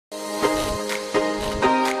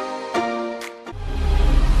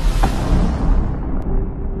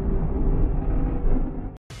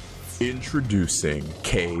Introducing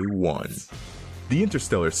K1, the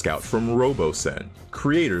interstellar scout from RoboSen,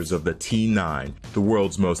 creators of the T9, the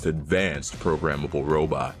world's most advanced programmable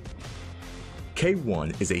robot.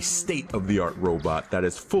 K1 is a state-of-the-art robot that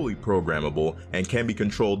is fully programmable and can be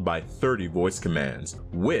controlled by 30 voice commands,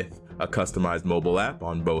 with a customized mobile app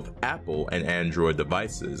on both Apple and Android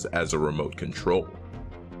devices as a remote control.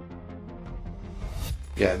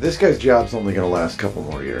 Yeah, this guy's job's only gonna last a couple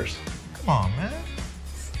more years. Come on, man.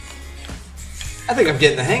 I think I'm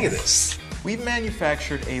getting the hang of this. We've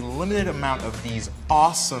manufactured a limited amount of these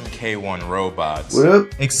awesome K1 robots. What up?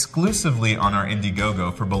 Exclusively on our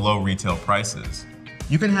Indiegogo for below retail prices.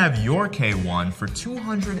 You can have your K1 for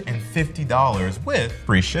 $250 with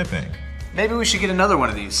free shipping. Maybe we should get another one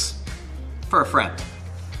of these. For a friend.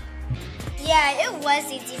 Yeah, it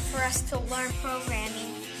was easy for us to learn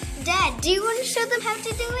programming. Dad, do you want to show them how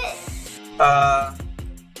to do it?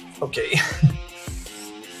 Okay.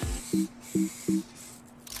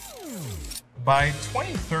 By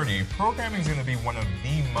 2030, programming is going to be one of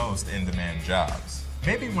the most in-demand jobs.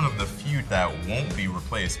 Maybe one of the few that won't be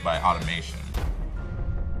replaced by automation.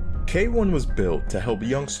 K1 was built to help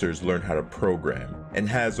youngsters learn how to program and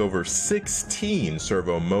has over 16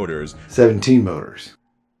 servo motors. 17 motors.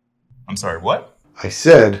 I'm sorry, what? I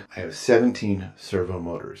said I have 17 servo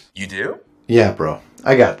motors. You do? Yeah, bro.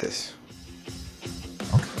 I got this.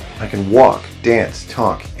 Okay. I can walk, dance,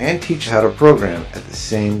 talk, and teach how to program at the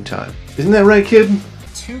same time. Isn't that right, kid?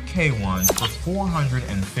 2 K1s for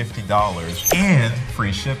 $450 and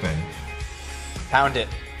free shipping. Pound it.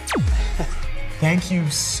 Thank you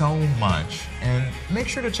so much, and make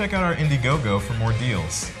sure to check out our Indiegogo for more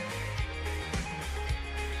deals.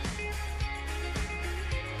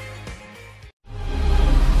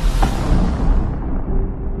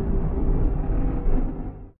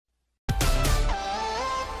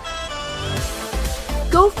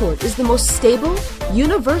 GoFort is the most stable,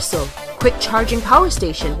 universal, quick-charging power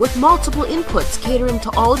station with multiple inputs catering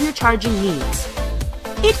to all of your charging needs.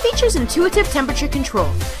 It features intuitive temperature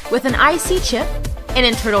control with an IC chip, an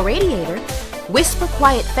internal radiator,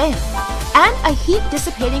 whisper-quiet fan, and a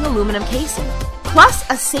heat-dissipating aluminum casing, plus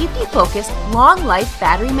a safety-focused, long-life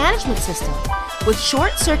battery management system with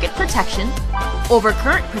short-circuit protection,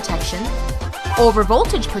 overcurrent protection,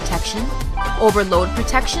 overvoltage protection, overload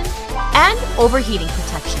protection, and overheating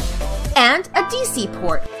protection, and a DC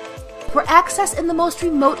port for access in the most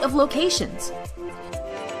remote of locations.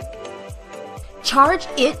 Charge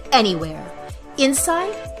it anywhere,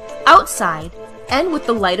 inside, outside, and with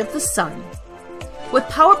the light of the sun. With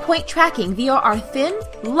PowerPoint tracking via our thin,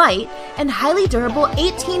 light, and highly durable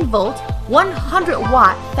 18-volt,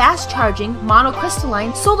 100-watt fast-charging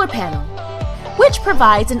monocrystalline solar panel, which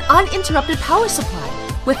provides an uninterrupted power supply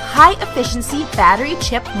with high-efficiency battery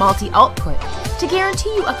chip multi-output to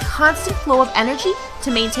guarantee you a constant flow of energy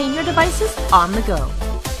to maintain your devices on the go.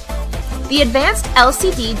 The advanced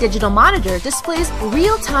LCD digital monitor displays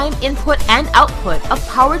real-time input and output of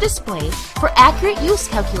power display for accurate use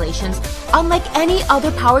calculations unlike any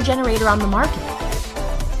other power generator on the market.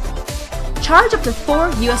 Charge up to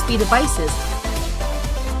 4 USB devices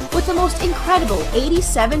with the most incredible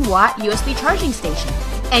 87-watt USB charging station.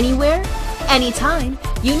 Anywhere, anytime,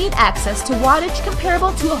 you need access to wattage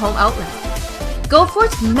comparable to a home outlet.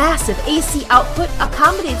 GoFort's massive AC output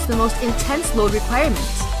accommodates the most intense load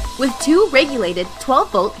requirements, with 2 regulated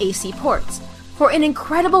 12-volt AC ports, for an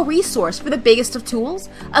incredible resource for the biggest of tools,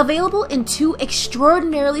 available in 2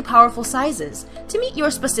 extraordinarily powerful sizes to meet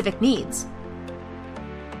your specific needs.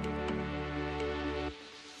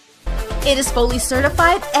 It is fully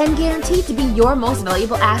certified and guaranteed to be your most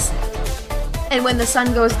valuable asset. And when the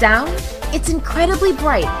sun goes down, its incredibly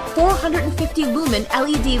bright 450 lumen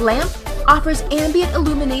LED lamp offers ambient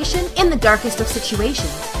illumination in the darkest of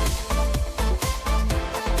situations.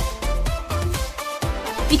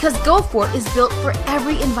 Because GoFort is built for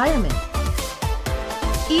every environment,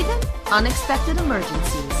 even unexpected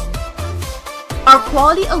emergencies. Our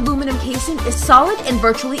quality aluminum casing is solid and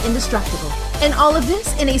virtually indestructible, and all of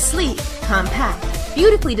this in a sleek, compact,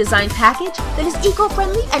 beautifully designed package that is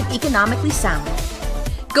eco-friendly and economically sound.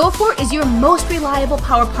 GoFort is your most reliable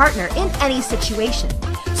power partner in any situation,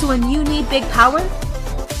 so when you need big power,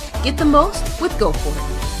 get the most with GoFort.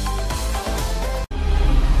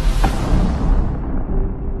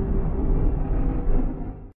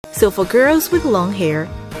 So for girls with long hair,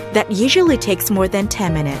 that usually takes more than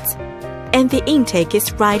 10 minutes. And the intake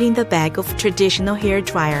is right in the bag of traditional hair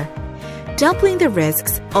dryer, doubling the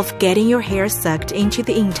risks of getting your hair sucked into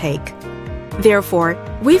the intake. Therefore,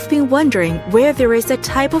 we've been wondering where there is a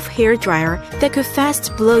type of hairdryer that could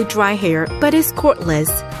fast blow dry hair but is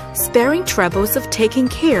cordless, sparing troubles of taking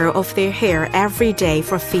care of their hair every day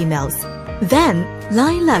for females. Then,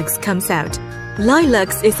 Lilacs comes out.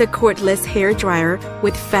 Lilacs is a cordless hairdryer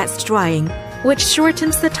with fast drying, which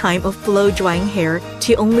shortens the time of blow-drying hair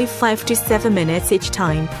to only 5 to 7 minutes each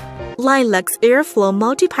time. Lilacs airflow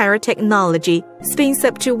multi-pyro technology spins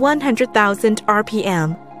up to 100,000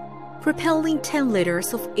 RPM, propelling 10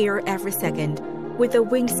 liters of air every second, with a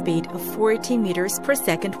wind speed of 40 meters per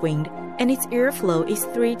second wind, and its airflow is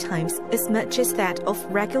 3 times as much as that of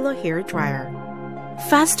regular hair dryer.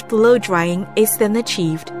 Fast blow drying is then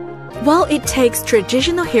achieved. While it takes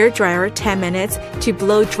traditional hair dryer 10 minutes to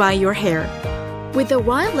blow dry your hair, with a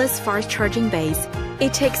wireless fast charging base,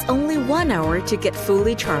 it takes only 1 hour to get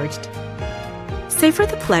fully charged. Savor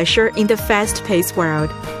the pleasure in the fast-paced world.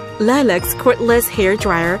 Lilacs cordless hair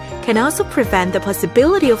dryer can also prevent the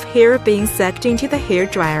possibility of hair being sucked into the hair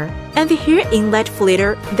dryer, and the hair inlet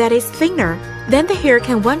flitter that is thinner. Then the hair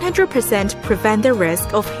can 100% prevent the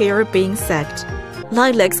risk of hair being sucked.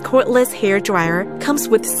 Lilacs cordless hair dryer comes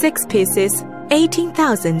with 6 pieces,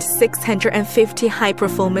 18,650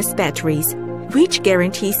 high-performance batteries, which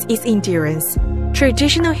guarantees its endurance.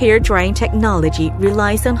 Traditional hair drying technology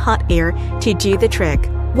relies on hot air to do the trick,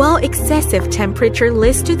 while excessive temperature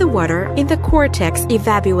leads to the water in the cortex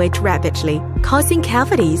evaporate rapidly, causing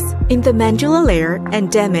cavities in the mandibular layer and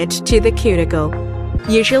damage to the cuticle.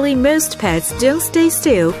 Usually most pets don't stay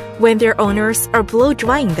still when their owners are blow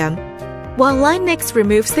drying them, while Linex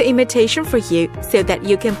removes the imitation for you so that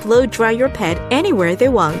you can blow dry your pet anywhere they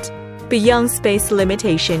want. Beyond space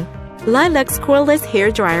limitation, Lilacs cordless hair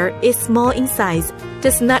dryer is small in size,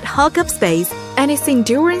 does not hog up space, and its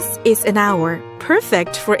endurance is an hour,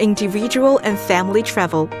 perfect for individual and family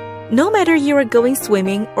travel. No matter you are going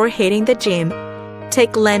swimming or hitting the gym,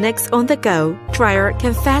 take Linex on the go. Dryer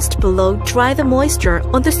can fast blow dry the moisture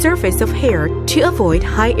on the surface of hair to avoid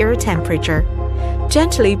high air temperature,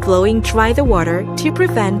 gently blowing dry the water to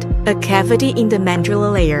prevent a cavity in the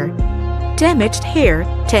mandibular layer. Damaged hair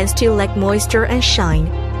tends to lack moisture and shine,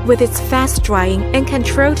 with its fast drying and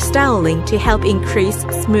controlled styling to help increase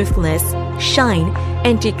smoothness, shine,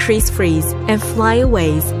 and decrease frizz and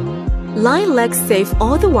flyaways. Lilacs save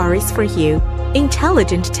all the worries for you.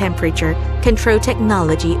 Intelligent temperature control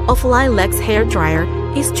technology of Lilacs hair dryer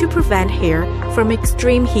is to prevent hair from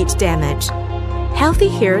extreme heat damage. Healthy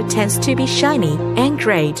hair tends to be shiny and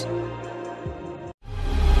great.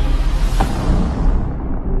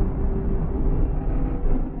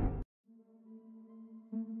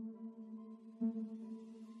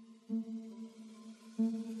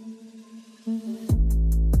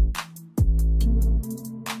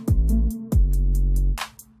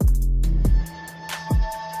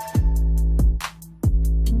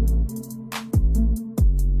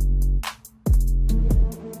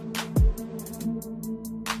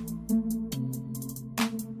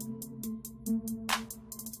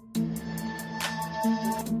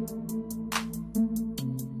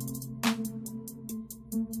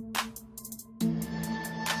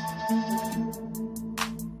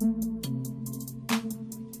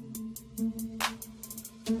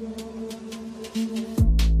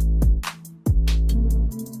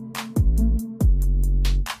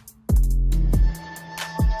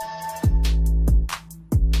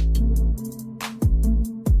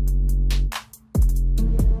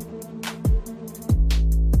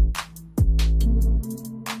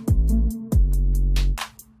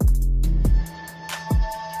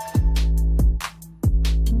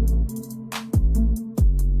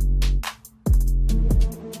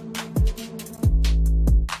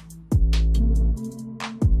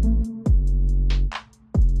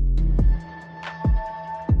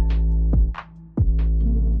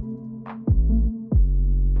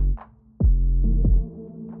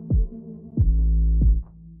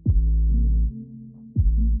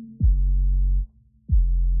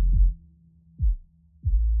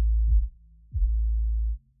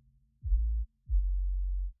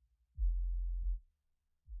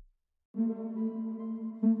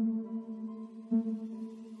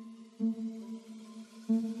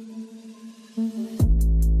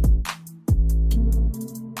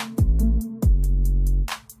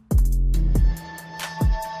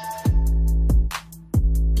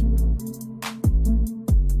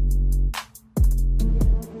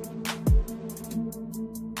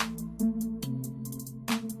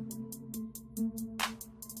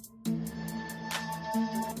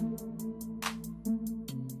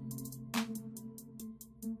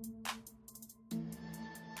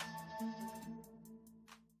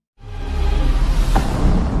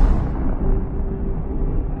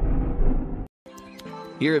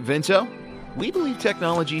 Here at Vento, we believe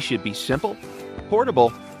technology should be simple,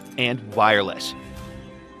 portable, and wireless.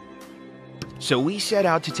 So we set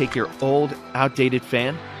out to take your old, outdated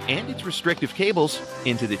fan and its restrictive cables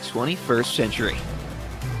into the 21st century.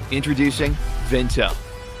 Introducing Vento,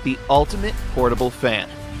 the ultimate portable fan.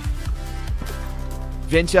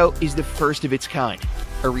 Vento is the first of its kind,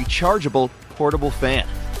 a rechargeable portable fan.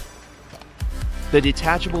 The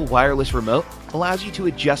detachable wireless remote allows you to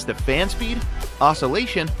adjust the fan speed,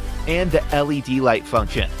 oscillation, and the LED light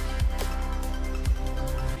function.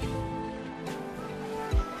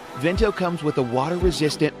 Vento comes with a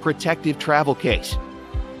water-resistant protective travel case.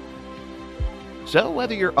 So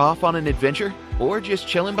whether you're off on an adventure or just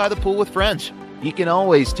chilling by the pool with friends, you can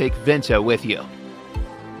always take Vento with you.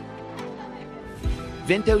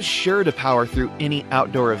 Vento's sure to power through any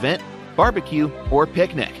outdoor event, barbecue, or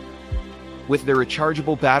picnic, with the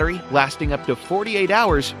rechargeable battery lasting up to 48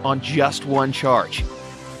 hours on just one charge.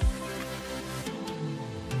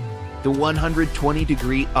 The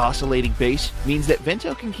 120-degree oscillating base means that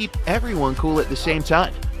Vento can keep everyone cool at the same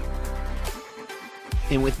time.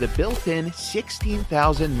 And with the built-in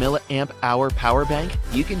 16,000 mAh power bank,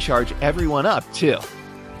 you can charge everyone up too.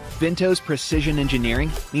 Vento's precision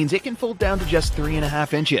engineering means it can fold down to just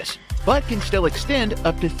 3.5 inches, but can still extend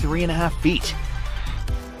up to 3.5 feet.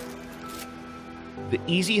 The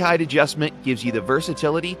easy height adjustment gives you the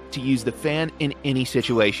versatility to use the fan in any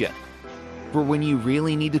situation. For when you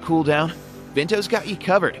really need to cool down, Vento's got you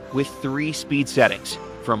covered with 3 speed settings,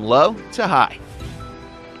 from low to high.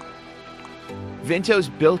 Vento's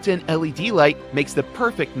built-in LED light makes the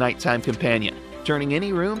perfect nighttime companion, turning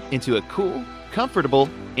any room into a cool, comfortable,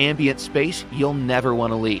 ambient space you'll never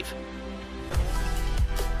want to leave.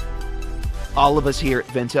 All of us here at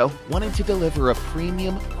Vento wanted to deliver a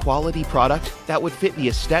premium quality product that would fit the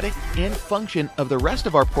aesthetic and function of the rest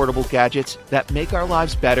of our portable gadgets that make our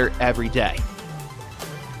lives better every day.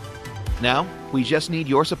 Now, we just need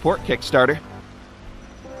your support, Kickstarter.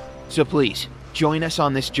 So please, join us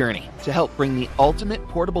on this journey to help bring the ultimate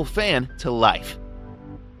portable fan to life.